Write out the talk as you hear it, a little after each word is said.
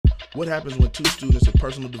What happens when two students of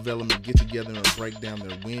personal development get together and break down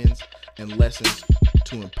their wins and lessons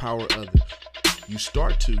to empower others? You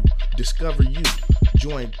start to discover you.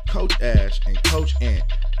 Join Coach Ash and Coach Ant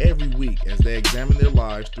every week as they examine their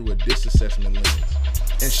lives through a DISC assessment lens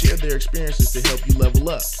and share their experiences to help you level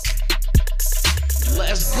up.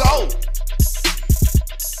 Let's go!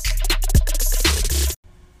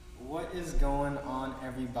 What is going on,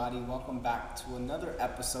 everybody? Welcome back to another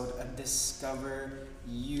episode of Discover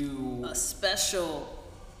You. A special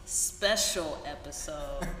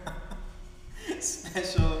episode.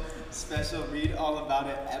 special, read all about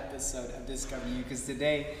it episode of Discover You, because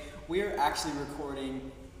today we are actually recording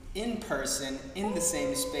in person, in the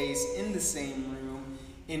same space, in the same room,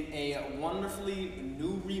 in a wonderfully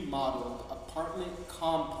new remodeled apartment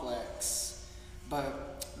complex.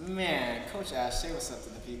 But man, Coach Ash, say what's up to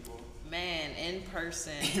the people. Man, in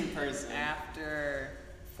person. In person. After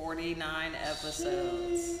 49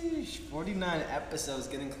 episodes. Sheesh, 49 episodes,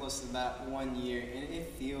 getting close to that 1 year, and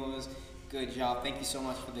it feels good, y'all. Thank you so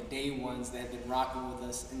much for the day ones that have been rocking with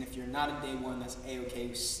us. And if you're not a day one, that's A-okay.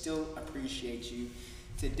 We still appreciate you.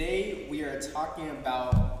 Today, we are talking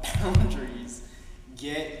about boundaries.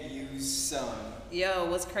 Get you some. Yo,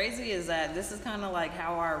 what's crazy is that this is kind of like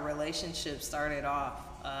how our relationship started off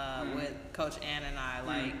with Coach Ann and I.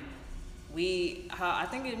 Like, I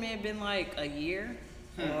think it may have been like a year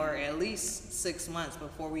or at least 6 months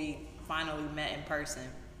before we finally met in person.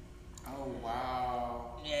 Oh,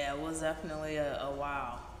 wow. Yeah, it was definitely a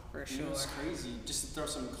while, for sure. You know, it's crazy. Just to throw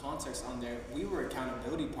some context on there, we were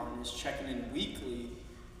accountability partners checking in weekly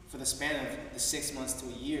for the span of the 6 months to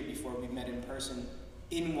a year before we met in person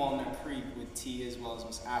in Walnut Creek with T, as well as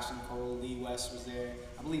Miss Ashton Cole. Lee West was there.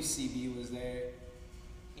 I believe CB was there.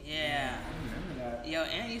 Yeah. I remember that. Yo,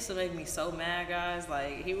 Ant used to make me so mad, guys.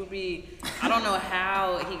 Like, he would be, I don't know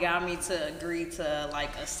how he got me to agree to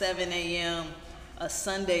like a 7 a.m., a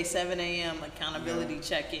Sunday 7 a.m. accountability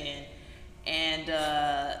check-in.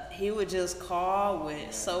 And he would just call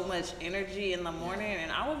with so much energy in the morning,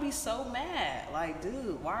 and I would be so mad. Like,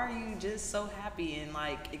 dude, why are you just so happy and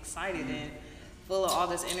like excited and full of all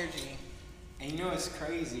this energy? And you know, it's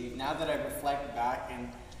crazy. Now that I reflect back,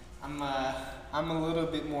 and I'm a little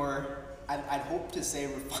bit more, I'd hope to say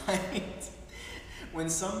refined. When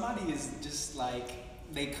somebody is just like,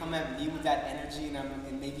 they come at me with that energy and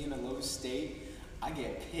I'm maybe in a low state, I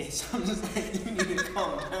get pissed. I'm just like, you need to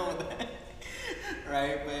calm down with that.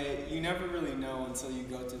 Right? But you never really know until you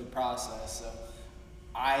go through the process. So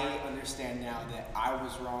I understand now that I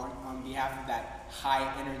was wrong on behalf of that high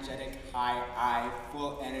energetic, high I,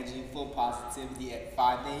 full energy, full positivity at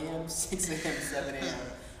 5 a.m., 6 a.m., 7 a.m.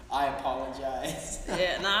 I apologize.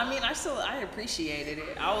 Yeah, no, I mean, I appreciated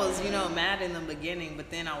it. I was, mad in the beginning,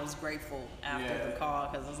 but then I was grateful after the call,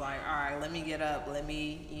 because it's like, all right, let me get up, let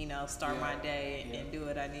me, start my day and do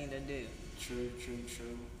what I need to do. True.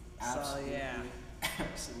 Absolutely. So, yeah.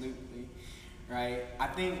 Absolutely. Right? I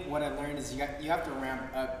think what I learned is you have to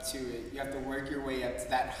ramp up to it. You have to work your way up to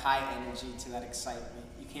that high energy, to that excitement.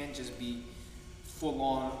 You can't just be full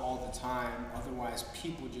on all the time. Otherwise,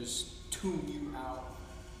 people just tune you out.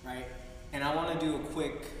 Right? And I want to do a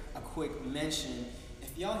quick mention.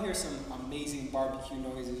 If y'all hear some amazing barbecue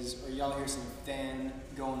noises, or y'all hear some fan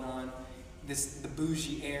going on, the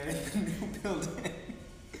bougie air in the new building,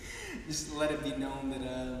 just let it be known that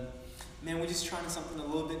man, we're just trying something a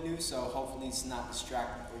little bit new, so hopefully it's not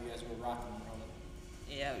distracting for you as we're rocking and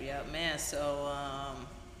rolling. Yeah, man. So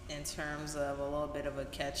in terms of a little bit of a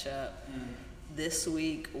catch up this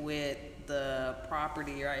week with the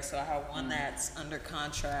property, right? So I have one that's under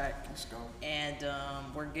contract. Let's go. And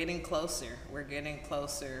we're getting closer. We're getting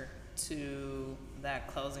closer to that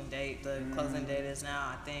closing date. The closing date is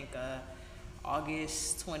now, I think,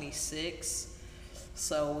 August 26th.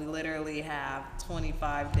 So we literally have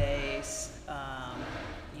 25 days,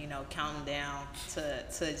 counting down to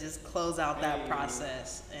just close out that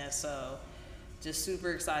process. And so just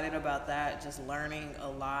super excited about that, just learning a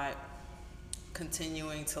lot,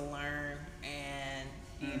 continuing to learn, and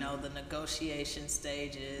the negotiation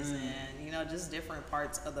stages and just different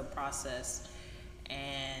parts of the process.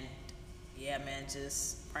 And yeah, man,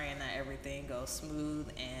 just praying that everything goes smooth,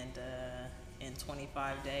 and in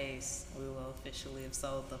 25 days we will officially have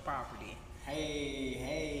sold the property.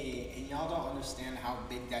 Hey, and y'all don't understand how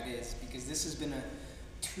big that is, because this has been a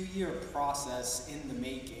 2-year process in the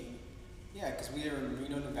making. Yeah, because we are in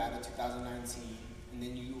Reno, Nevada, 2019. And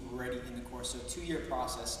then you were already in the course. So 2-year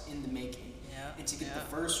process in the making. Yeah. And to get the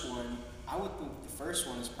first one, I would think the first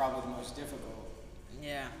one is probably the most difficult.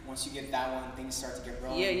 Yeah. Once you get that one, things start to get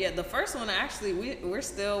rolling. Yeah. The first one, actually, we're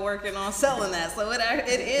still working on selling that, so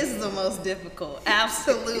it is the most difficult.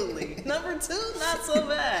 Absolutely. Number 2, not so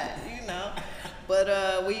bad, you know.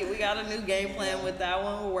 But we got a new game plan with that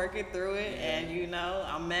one. We're working through it, and you know,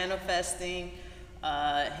 I'm manifesting,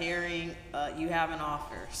 hearing you have an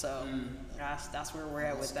offer. So that's where we're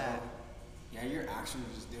at with that. Yeah, your action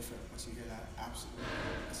is just different once you hear that. Absolutely,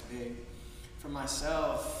 that's big. For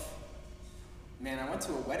myself, man, I went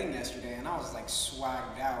to a wedding yesterday and I was like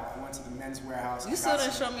swagged out. I went to the Men's Warehouse. You still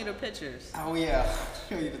didn't show me the pictures. Oh yeah, I'll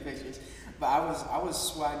show you the pictures. But I was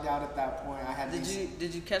swagged out at that point. I had.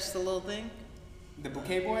 Did you catch the little thing? The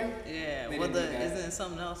bouquet boy? Yeah. Isn't it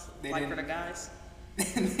something else for the guys?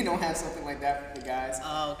 They don't have something like that for the guys.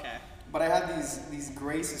 Oh, okay. But I had these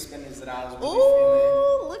gray suspenders that I was really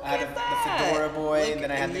feeling. Look at that. The fedora boy, and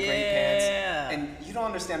then I had the gray pants. And you don't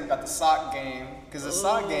understand about the sock game, because the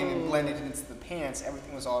sock game, it blended into the pants.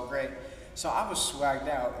 Everything was all gray. So I was swagged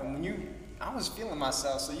out. And I was feeling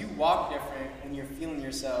myself. So you walk different, and you're feeling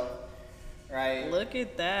yourself, right? Look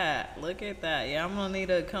at that. Yeah, I'm gonna need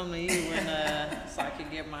to come to you when so I can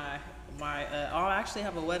get my. I'll actually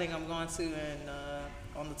have a wedding I'm going to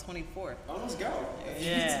on the 24th. Oh, let's go.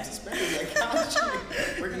 Yeah.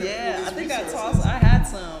 Yeah, I think I had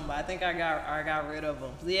some, but I think I got rid of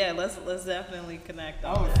them. Yeah, let's definitely connect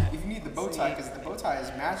on that. If you need the bow tie, because the bow tie is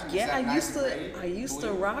matching. Yeah, I used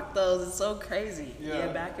to rock those. It's so crazy. Yeah,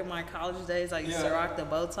 back in my college days, I used to rock the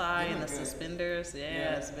bow tie and the suspenders.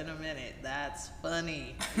 Yeah, it's been a minute. That's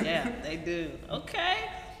funny. Yeah, they do. Okay.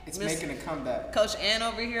 It's making a comeback. Coach Ann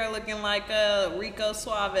over here looking like Rico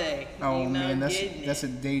Suave. Oh man, that's a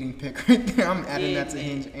dating pic right there. I'm adding that to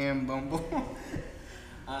Hinge and Bumble.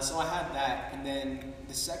 So I had that, and then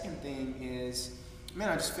the second thing is, man,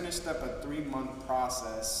 I just finished up a 3-month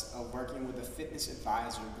process of working with a fitness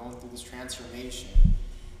advisor, going through this transformation.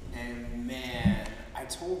 And man, I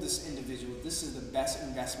told this individual, this is the best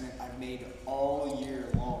investment I've made all year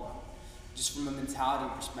long. Just from a mentality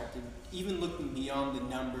perspective, even looking beyond the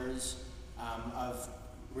numbers of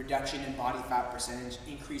reduction in body fat percentage,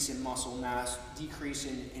 increase in muscle mass, decrease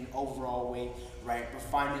in overall weight, right?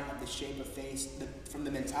 Refinement of the shape of face, from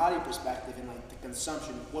the mentality perspective and like the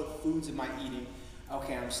consumption, what foods am I eating?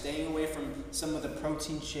 Okay, I'm staying away from some of the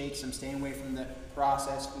protein shakes, I'm staying away from the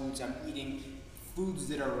processed foods, I'm eating foods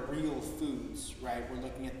that are real foods, right? We're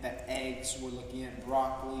looking at the eggs, we're looking at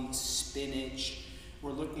broccoli, spinach,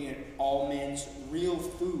 we're looking at almonds, real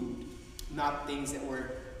food, not things that were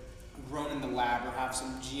grown in the lab or have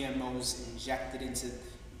some GMOs injected into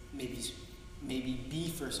maybe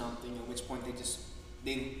beef or something, at which point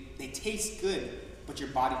they taste good, but your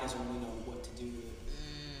body doesn't really know what to do with it.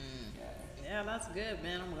 Yeah, that's good,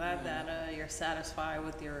 man. I'm glad that you're satisfied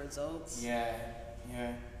with your results. Yeah.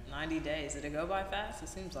 90 days. Did it go by fast? It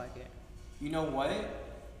seems like it. You know what?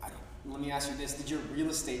 Let me ask you this. Did your real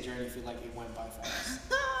estate journey feel like it went by fast?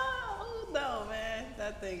 No, man.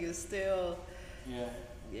 That thing is still...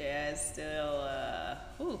 Yeah, it's still...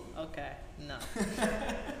 okay. No.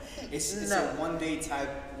 It's a one day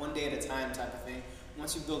at a time type of thing.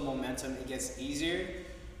 Once you build momentum, it gets easier.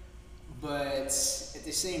 But at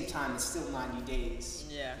the same time, it's still 90 days.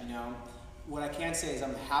 Yeah. You know? What I can say is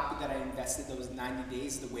I'm happy that I invested those 90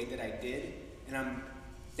 days the way that I did. And I'm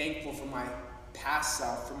thankful for my past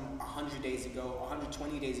self from 100 days ago,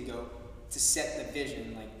 120 days ago, to set the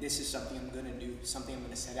vision. Like, this is something I'm going to do, something I'm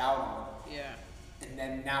going to set out on. Yeah. And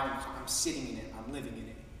then now I'm sitting in it, I'm living in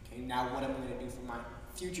it. Okay, now what am I going to do for my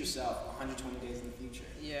future self 120 days in the future?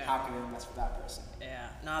 Yeah. How can I invest for that person? Yeah.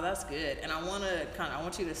 No, that's good. And I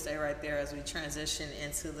want you to stay right there as we transition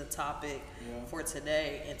into the topic for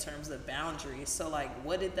today in terms of boundaries. So, like,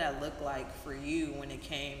 what did that look like for you when it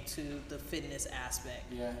came to the fitness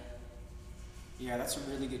aspect? Yeah, that's a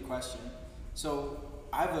really good question. So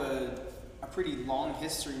I have a pretty long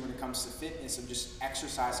history when it comes to fitness of just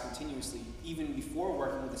exercise continuously. Even before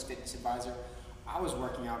working with this fitness advisor, I was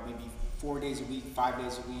working out maybe 4 days a week, 5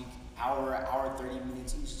 days a week, hour 30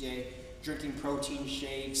 minutes each day, drinking protein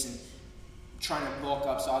shakes and trying to bulk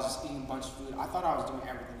up. So I was just eating a bunch of food. I thought I was doing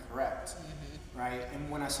everything correct, right? And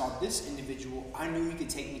when I saw this individual, I knew he could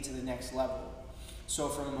take me to the next level. So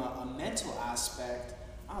from a mental aspect,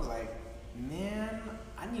 I was like, man,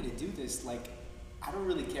 I need to do this. Like, I don't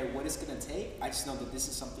really care what it's gonna take. I just know that this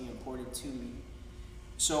is something important to me.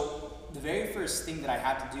 So the very first thing that I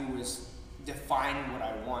had to do was define what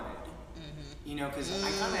I wanted. You know, because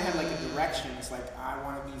I kind of had like a direction. It's like, I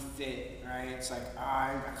want to be fit, right? It's like,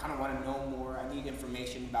 I kind of want to know more. I need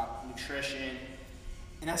information about nutrition.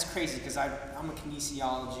 And that's crazy because I'm a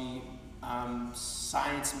kinesiology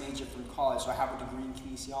science major from college, so I have a degree in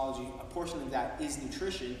kinesiology. A portion of that is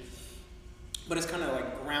nutrition, but it's kind of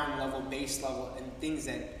like ground level, base level, and things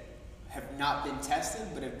that have not been tested,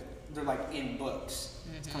 but they're like in books.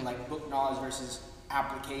 It's kind of like book knowledge versus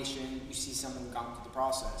application. You see someone gone through the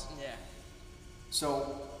process. Yeah.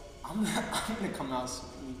 So I'm gonna come out.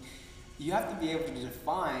 You have to be able to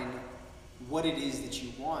define what it is that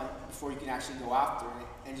you want before you can actually go after it.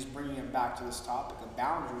 And just bringing it back to this topic of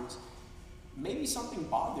boundaries, maybe something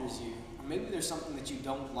bothers you, or maybe there's something that you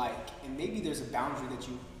don't like, and maybe there's a boundary that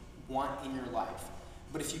you want in your life.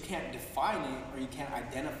 But if you can't define it, or you can't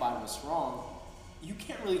identify what's wrong, you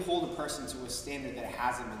can't really hold a person to a standard that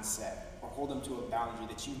hasn't been set, or hold them to a boundary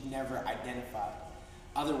that you've never identified.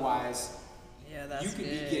 Otherwise, that's you could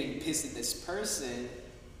good. be getting pissed at this person,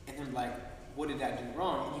 and they're like, what did I do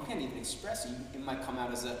wrong? And you can't even express it. It might come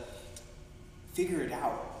out as a figure it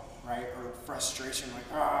out, right? Or frustration, like,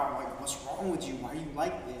 like, what's wrong with you? Why are you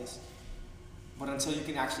like this? But until you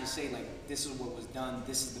can actually say, like, this is what was done,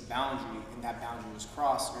 this is the boundary, and that boundary was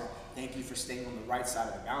crossed, or thank you for staying on the right side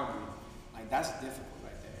of the boundary, like, that's difficult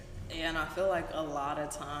right there. And I feel like a lot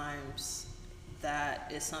of times that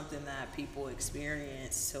is something that people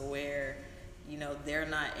experience, to where, you know, they're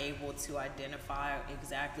not able to identify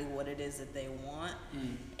exactly what it is that they want,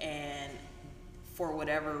 and for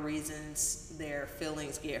whatever reasons their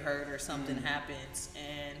feelings get hurt or something happens,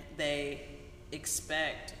 and they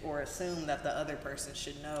expect or assume that the other person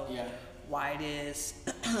should know why it is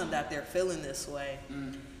that they're feeling this way.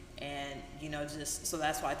 And, you know, just so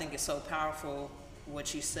that's why I think it's so powerful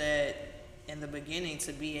what you said in the beginning,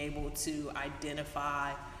 to be able to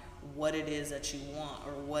identify what it is that you want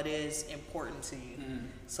or what is important to you,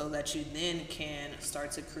 so that you then can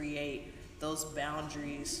start to create those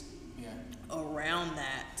boundaries around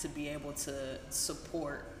that, to be able to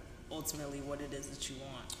support ultimately what it is that you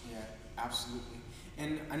want. Yeah, absolutely.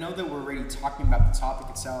 And I know that we're already talking about the topic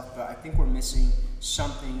itself, but I think we're missing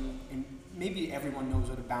something, and maybe everyone knows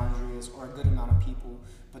what a boundary is, or a good amount of people,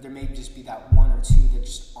 but there may just be that one or two that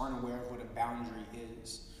just aren't aware of what a boundary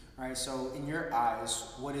is. Right, so in your eyes,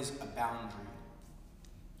 what is a boundary?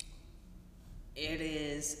 It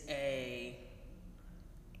is a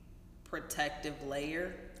protective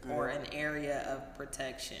layer, or an area of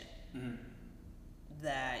protection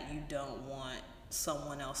that you don't want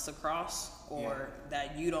someone else to cross, or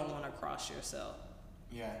that you don't want to cross yourself.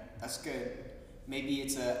 Yeah, that's good. Maybe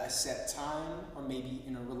it's a set time, or maybe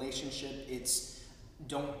in a relationship, it's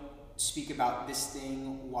don't speak about this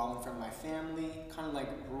thing while in front of my family, kind of like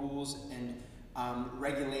rules and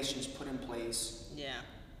regulations put in place. Yeah.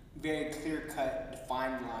 Very clear-cut,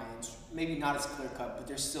 defined lines. Maybe not as clear-cut, but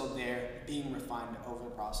they're still there, being refined over the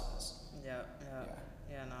process. Yeah,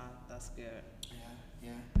 no, that's good.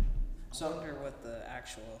 Yeah. So I wonder what the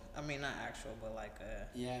actual, I mean, not actual, but like the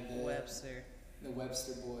Webster. The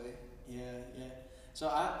Webster boy. Yeah. So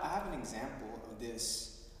I have an example of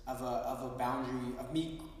this, of a boundary, of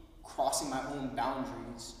me crossing my own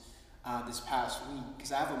boundaries this past week,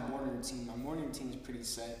 because I have a morning routine. My morning routine is pretty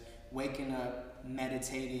set. Waking up,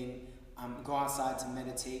 meditating, go outside to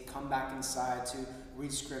meditate, come back inside to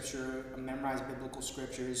read scripture, memorize biblical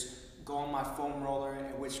scriptures, go on my foam roller,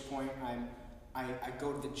 at which point I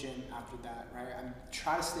go to the gym after that, right? I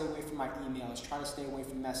try to stay away from my emails, try to stay away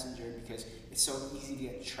from Messenger, because it's so easy to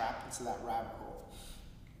get trapped into that rabbit hole.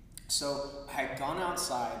 So I had gone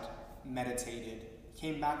outside, meditated,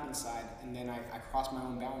 came back inside, and then I crossed my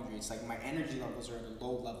own boundary. It's like my energy levels are at a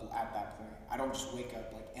low level at that point. I don't just wake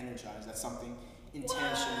up like energized. That's something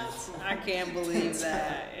intentional. I can't believe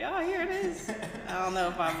that. Oh, here it is. I don't know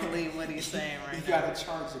if I believe what he's saying right now. You gotta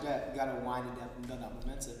charge it up. You gotta wind it up and build up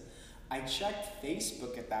momentum. I checked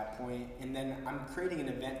Facebook at that point, and then I'm creating an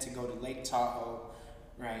event to go to Lake Tahoe,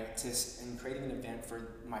 right? And creating an event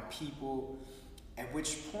for my people. At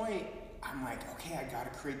which point, I'm like, okay, I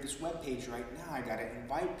gotta create this webpage right now. I gotta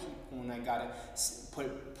invite people, and I gotta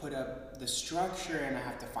put up the structure, and I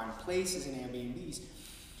have to find places and Airbnbs.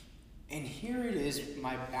 And here it is,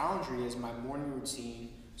 my boundary is my morning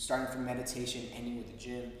routine, starting from meditation, ending with the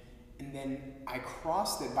gym. And then I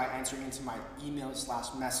crossed it by answering into my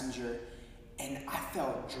email/messenger, and I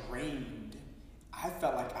felt drained. I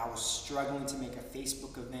felt like I was struggling to make a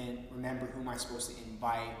Facebook event. Remember, who am I supposed to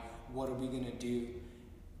invite? What are we gonna do?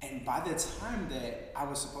 And by the time that I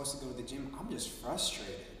was supposed to go to the gym, I'm just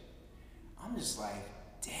frustrated. I'm just like,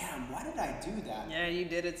 damn, why did I do that? Yeah, you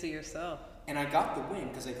did it to yourself. And I got the win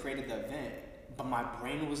because I created the event, but my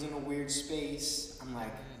brain was in a weird space. I'm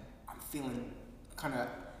like, I'm feeling kind of,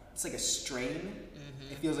 it's like a strain.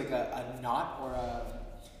 It feels like a knot, or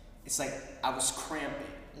it's like I was cramping.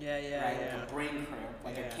 Yeah, yeah, right? yeah. Like a brain cramp.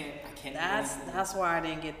 Like Yeah. I can't. That's why I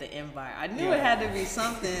didn't get the invite. I knew Yeah. it had to be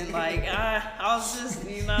something. Like I was just,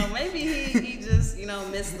 maybe he just,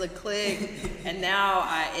 missed the click, and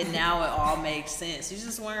now it all makes sense. You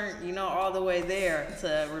just weren't, all the way there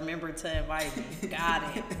to remember to invite me.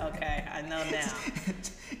 Got it. Okay, I know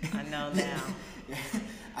now. Yeah.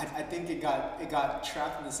 I think it got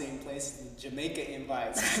trapped in the same place as the Jamaica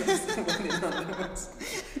invites.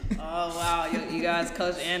 Oh wow, you guys,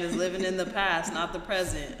 Coach Ann is living in the past, not the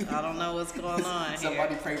present. I don't know what's going on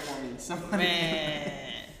Somebody here. pray for me.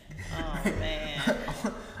 Man. Oh man.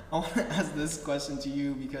 I want to ask this question to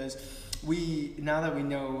you because now that we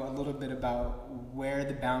know a little bit about where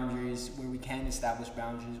we can establish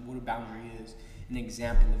boundaries, what a boundary is, an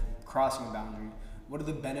example of crossing a boundary, what are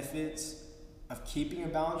the benefits of keeping a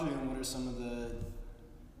boundary, and what are some of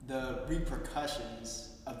the repercussions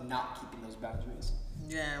of not keeping those boundaries?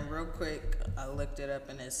 Yeah, and real quick, I looked it up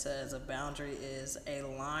and it says a boundary is a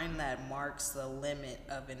line that marks the limit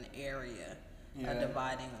of an area, a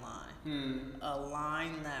dividing line. A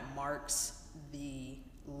line that marks the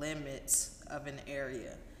limits of an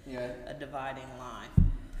area, a dividing line.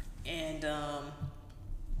 And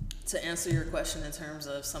to answer your question in terms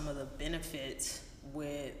of some of the benefits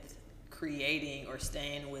with creating or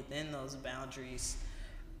staying within those boundaries,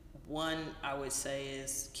 one I would say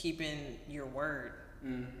is keeping your word.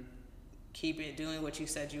 Doing what you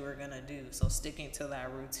said you were gonna do. So sticking to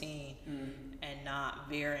that routine and not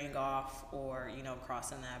veering off or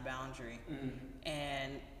crossing that boundary.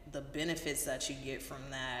 And the benefits that you get from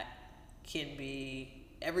that can be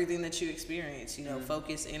everything that you experience.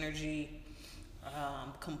 Focus, energy,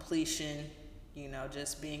 completion.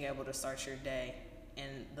 Just being able to start your day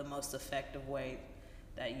in the most effective way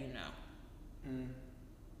that you know.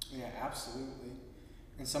 Yeah, absolutely.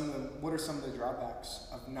 And what are some of the drawbacks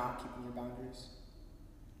of not keeping your boundaries?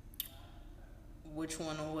 Which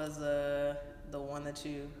one was the one that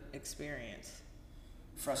you experienced?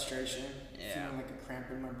 Frustration, feeling like a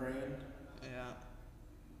cramp in my brain. Yeah.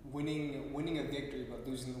 Winning a victory but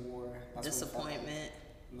losing the war. That's disappointment.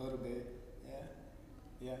 A little bit.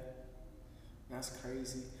 Yeah. That's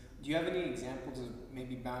crazy. Do you have any examples of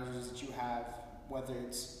maybe boundaries that you have, whether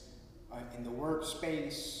it's in the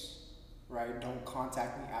workspace, right? Don't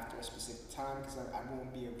contact me after a specific time because I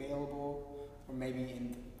won't be available, or maybe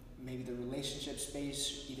in the relationship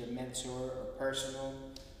space, either mentor or personal.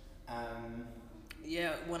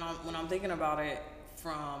 Yeah, when I'm thinking about it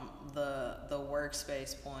from the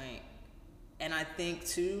workspace point, and I think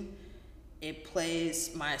too,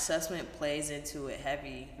 my assessment plays into it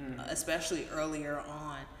heavy, especially earlier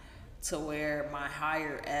on, to where my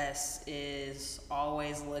higher S is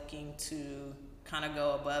always looking to kind of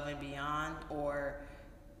go above and beyond or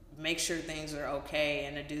make sure things are okay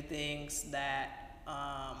and to do things that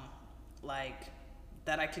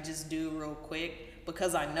that I could just do real quick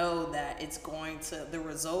because I know that the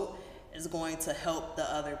result is going to help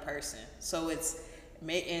the other person. So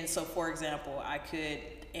for example, I could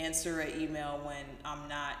answer an email when I'm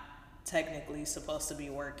not technically supposed to be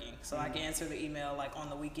working. So I can answer the email like on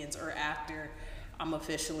the weekends or after I'm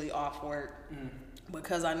officially off work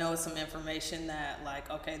because I know it's some information that like,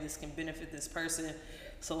 okay, this can benefit this person.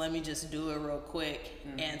 So let me just do it real quick.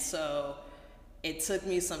 And so it took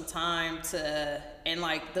me some time and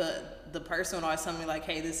like the person would always tell me like,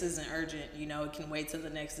 hey, this isn't urgent, it can wait till the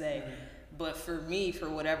next day. But for me, for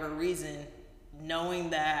whatever reason, knowing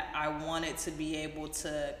that I wanted to be able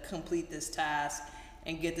to complete this task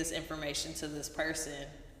and get this information to this person,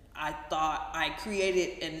 I thought I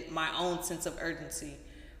created my own sense of urgency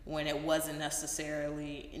when it wasn't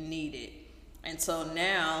necessarily needed. And so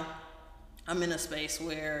now I'm in a space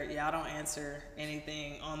where I don't answer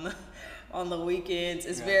anything on the weekends.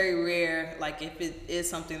 It's very rare. Like if it is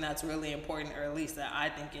something that's really important, or at least that I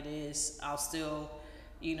think it is, I'll still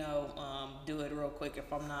do it real quick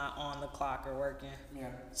if I'm not on the clock or working. Yeah.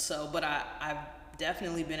 So, but I've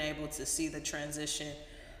definitely been able to see the transition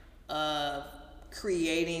of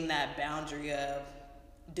creating that boundary of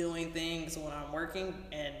doing things when I'm working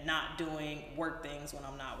and not doing work things when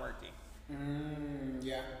I'm not working.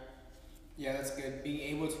 Yeah, that's good. Being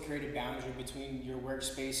able to create a boundary between your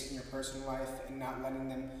workspace and your personal life and not letting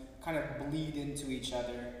them kind of bleed into each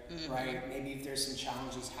other, right? Maybe if there's some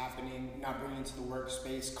challenges happening, not bringing it to the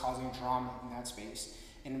workspace, causing drama in that space.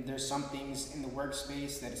 And if there's some things in the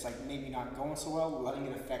workspace that it's like maybe not going so well, letting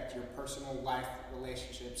it affect your personal life,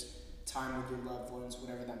 relationships, time with your loved ones,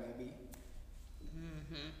 whatever that may be.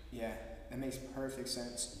 Yeah, that makes perfect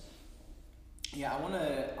sense. Yeah, I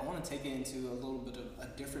wanna take it into a little bit of a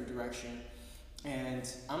different direction. And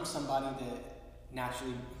I'm somebody that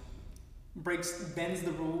naturally bends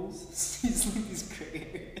the rules, sees like these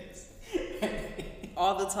gray areas.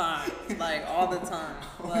 All the time, like all the time.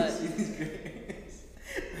 But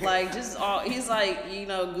like just all, he's like, you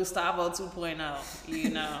know, Gustavo 2.0, you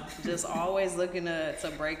know, just always looking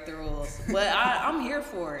to break the rules. But I'm here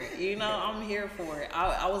for it, you know, I'm here for it.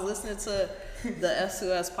 I was listening to the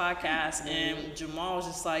S2S podcast and Jamal was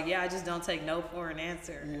just like, yeah, I just don't take no for an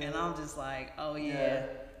answer. Yeah. And I'm just like, oh yeah.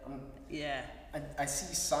 Yeah. I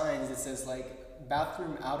see signs that says like,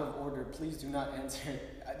 bathroom out of order, please do not enter.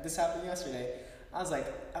 This happened yesterday. I was like,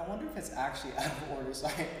 I wonder if it's actually out of order. So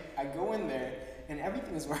I go in there and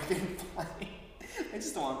everything is working fine. I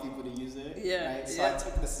just don't want people to use it. Yeah. Right? So I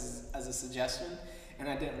took this as a suggestion and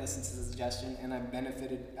I didn't listen to the suggestion and I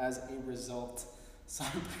benefited as a result. So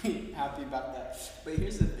I'm pretty happy about that. But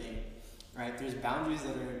here's the thing, right? There's boundaries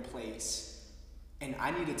that are in place and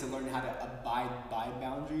I needed to learn how to abide by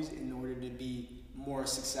boundaries in order to be more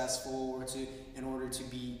successful or in order to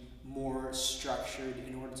be more structured,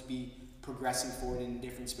 in order to be progressing forward in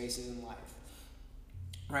different spaces in life.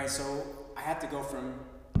 Right, so I had to go from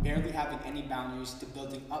barely having any boundaries to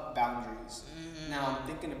building up boundaries. Mm-hmm. Now I'm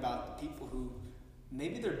thinking about the people who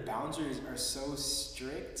maybe their boundaries are so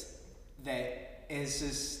strict that it's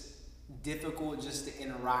just difficult just to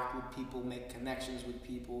interact with people, make connections with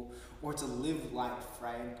people, or to live life,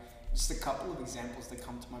 right? Just a couple of examples that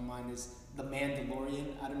come to my mind is The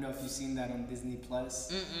Mandalorian. I don't know if you've seen that on Disney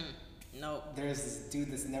Plus. Nope. There's this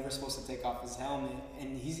dude that's never supposed to take off his helmet,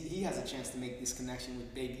 and he has a chance to make this connection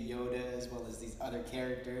with Baby Yoda as well as these other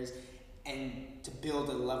characters, and to build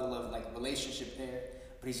a level of like relationship there.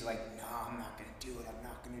 But he's like, no, I'm not gonna do it. I'm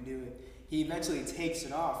not gonna do it. He eventually takes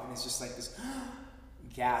it off, and it's just like this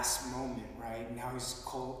gasp moment, right? Now he's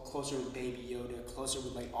closer with Baby Yoda, closer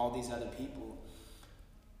with like all these other people.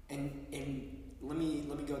 And let me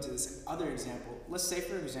go to this other example. Let's say,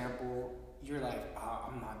 for example, you're like,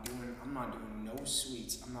 I'm not doing no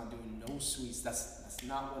sweets. I'm not doing no sweets. That's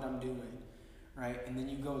not what I'm doing, right? And then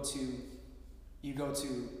you go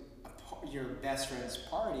to your best friend's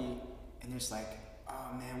party, and there's like,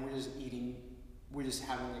 oh man, we're just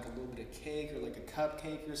having like a little bit of cake or like a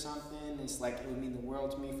cupcake or something. It's like, it would mean the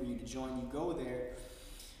world to me for you to join. You go there.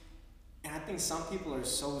 And I think some people are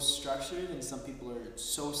so structured and some people are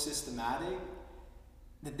so systematic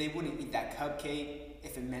that they wouldn't eat that cupcake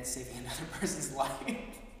if it meant saving another person's life.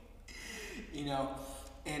 You know?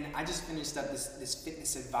 And I just finished up this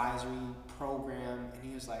fitness advisory program, and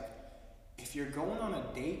he was like, if you're going on a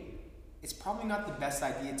date, it's probably not the best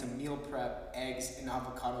idea to meal prep eggs and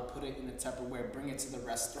avocado, put it in a Tupperware, bring it to the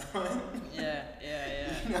restaurant. Yeah.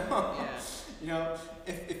 You know? Yeah. You know,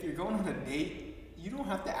 if you're going on a date, you don't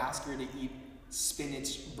have to ask her to eat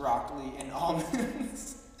spinach, broccoli, and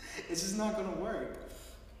almonds. It's just not gonna work.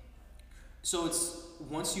 So it's,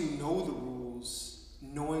 once you know the rules,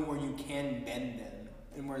 knowing where you can bend them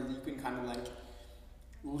and where you can kind of like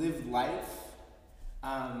live life,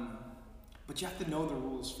 but you have to know the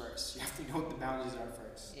rules first. You have to know what the boundaries are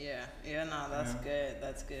first. Yeah, no, that's good.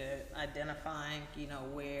 That's good. Identifying, you know,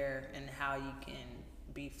 where and how you can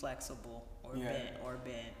be flexible or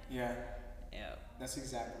bend. Yeah. Yeah. That's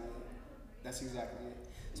exactly it.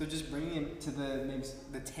 So just bringing it to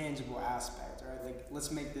the tangible aspect, right? Like,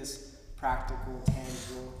 let's make this practical,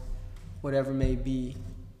 tangible, whatever may be.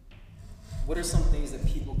 What are some things that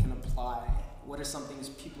people can apply? What are some things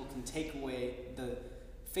people can take away? The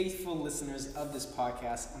faithful listeners of this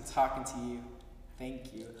podcast, I'm talking to you.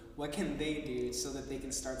 Thank you. What can they do so that they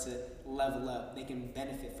can start to level up? They can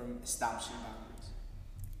benefit from establishing boundaries.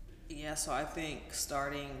 Yeah, so I think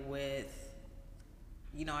starting with,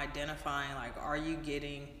 you know, identifying, like, are you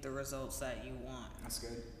getting the results that you want? That's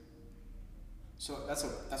good. So that's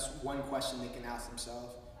one question they can ask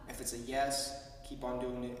themselves. If it's a yes, keep on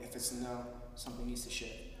doing it. If it's a no, something needs to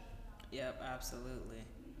shift. Yep, absolutely.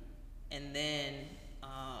 And then,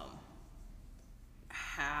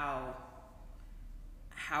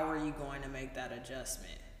 how are you going to make that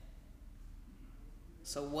adjustment?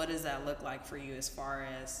 So what does that look like for you, as far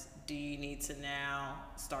as, do you need to now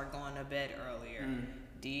start going to bed earlier?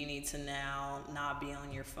 Do you need to now not be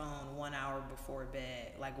on your phone 1 hour before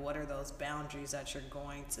bed? Like, what are those boundaries that you're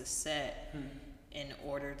going to set in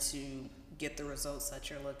order to get the results that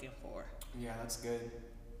you're looking for? Yeah, that's good.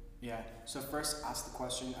 Yeah. So first, ask the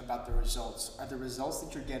question about the results. Are the results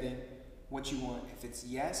that you're getting what you want? If it's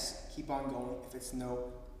yes, keep on going. If it's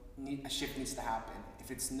no, a shift needs to happen.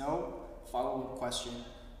 If it's no, follow-up question.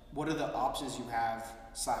 What are the options you have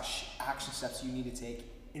 / action steps you need to take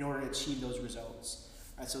in order to achieve those results?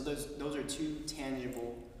 Right, so those are two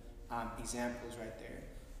tangible examples right there.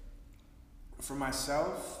 For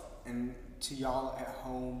myself and to y'all at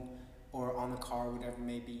home, or on the car, whatever it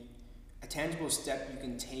may be. A tangible step you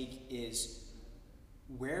can take is,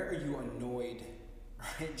 where are you annoyed,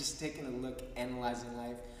 right? Just taking a look, analyzing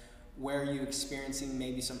life. Where are you experiencing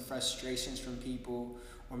maybe some frustrations from people,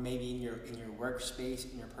 or maybe in your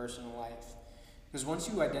workspace, in your personal life? Because once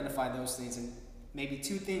you identify those things, and maybe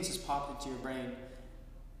two things just pop into your brain,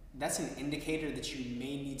 that's an indicator that you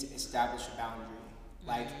may need to establish a boundary.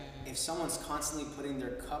 Like, if someone's constantly putting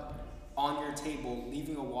their cup on your table,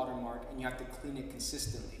 leaving a watermark, and you have to clean it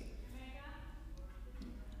consistently,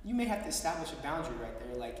 you may have to establish a boundary right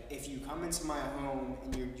there. Like, if you come into my home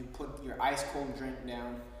and you put your ice cold drink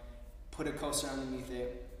down, put a coaster underneath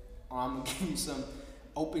it, or I'm gonna give you some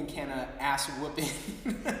open can of ass whooping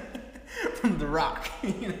from The Rock.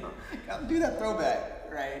 Gotta do that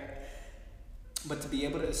throwback, right? But to be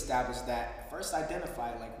able to establish that, first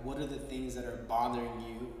identify, like, what are the things that are bothering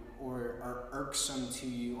you or are irksome to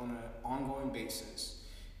you on an ongoing basis.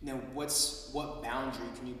 Now, what boundary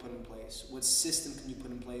can you put in place? What system can you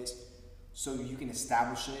put in place so you can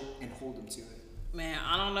establish it and hold them to it? Man,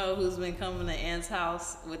 I don't know who's been coming to Ant's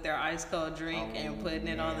house with their ice cold drink and putting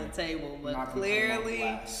it on the table, but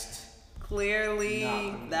clearly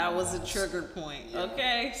that was a trigger point. Yeah.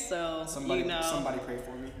 Okay, so somebody pray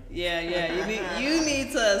for me. Yeah. You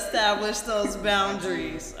need to establish those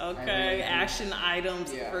boundaries. Okay, action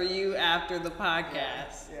items for you after the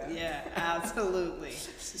podcast. Yeah, absolutely.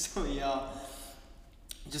 So y'all,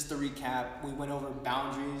 just to recap, we went over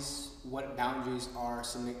boundaries, what boundaries are,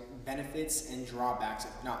 some benefits and drawbacks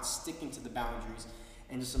of not sticking to the boundaries,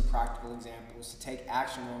 and just some practical examples to take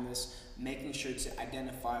action on this, making sure to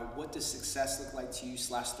identify what does success look like to you /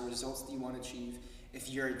 the results that you want to achieve. If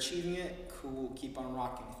you're achieving it, cool, keep on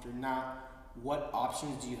rocking. If you're not, what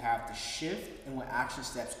options do you have to shift, and what action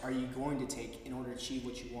steps are you going to take in order to achieve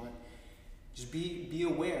what you want? Just be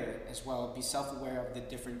aware as well, be self-aware of the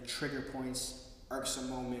different trigger points, irksome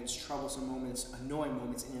moments, troublesome moments, annoying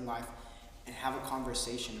moments in your life, and have a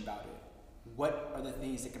conversation about it. What are the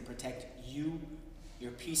things that can protect you,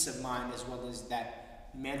 your peace of mind, as well as that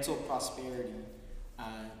mental prosperity,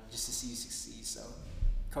 just to see you succeed? So,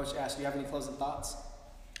 Coach Ash, do you have any closing thoughts?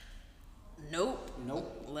 Nope.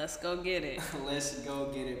 Let's go get it. Let's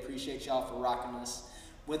go get it. Appreciate y'all for rocking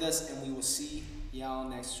with us, and we will see y'all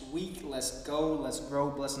next week. Let's go. Let's grow.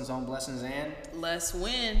 Blessings on blessings, and let's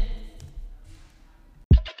win.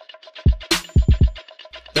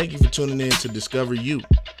 Thank you for tuning in to Discover You.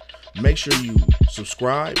 Make sure you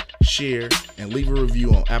subscribe, share, and leave a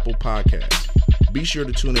review on Apple Podcasts. Be sure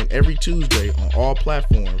to tune in every Tuesday on all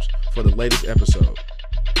platforms for the latest episode.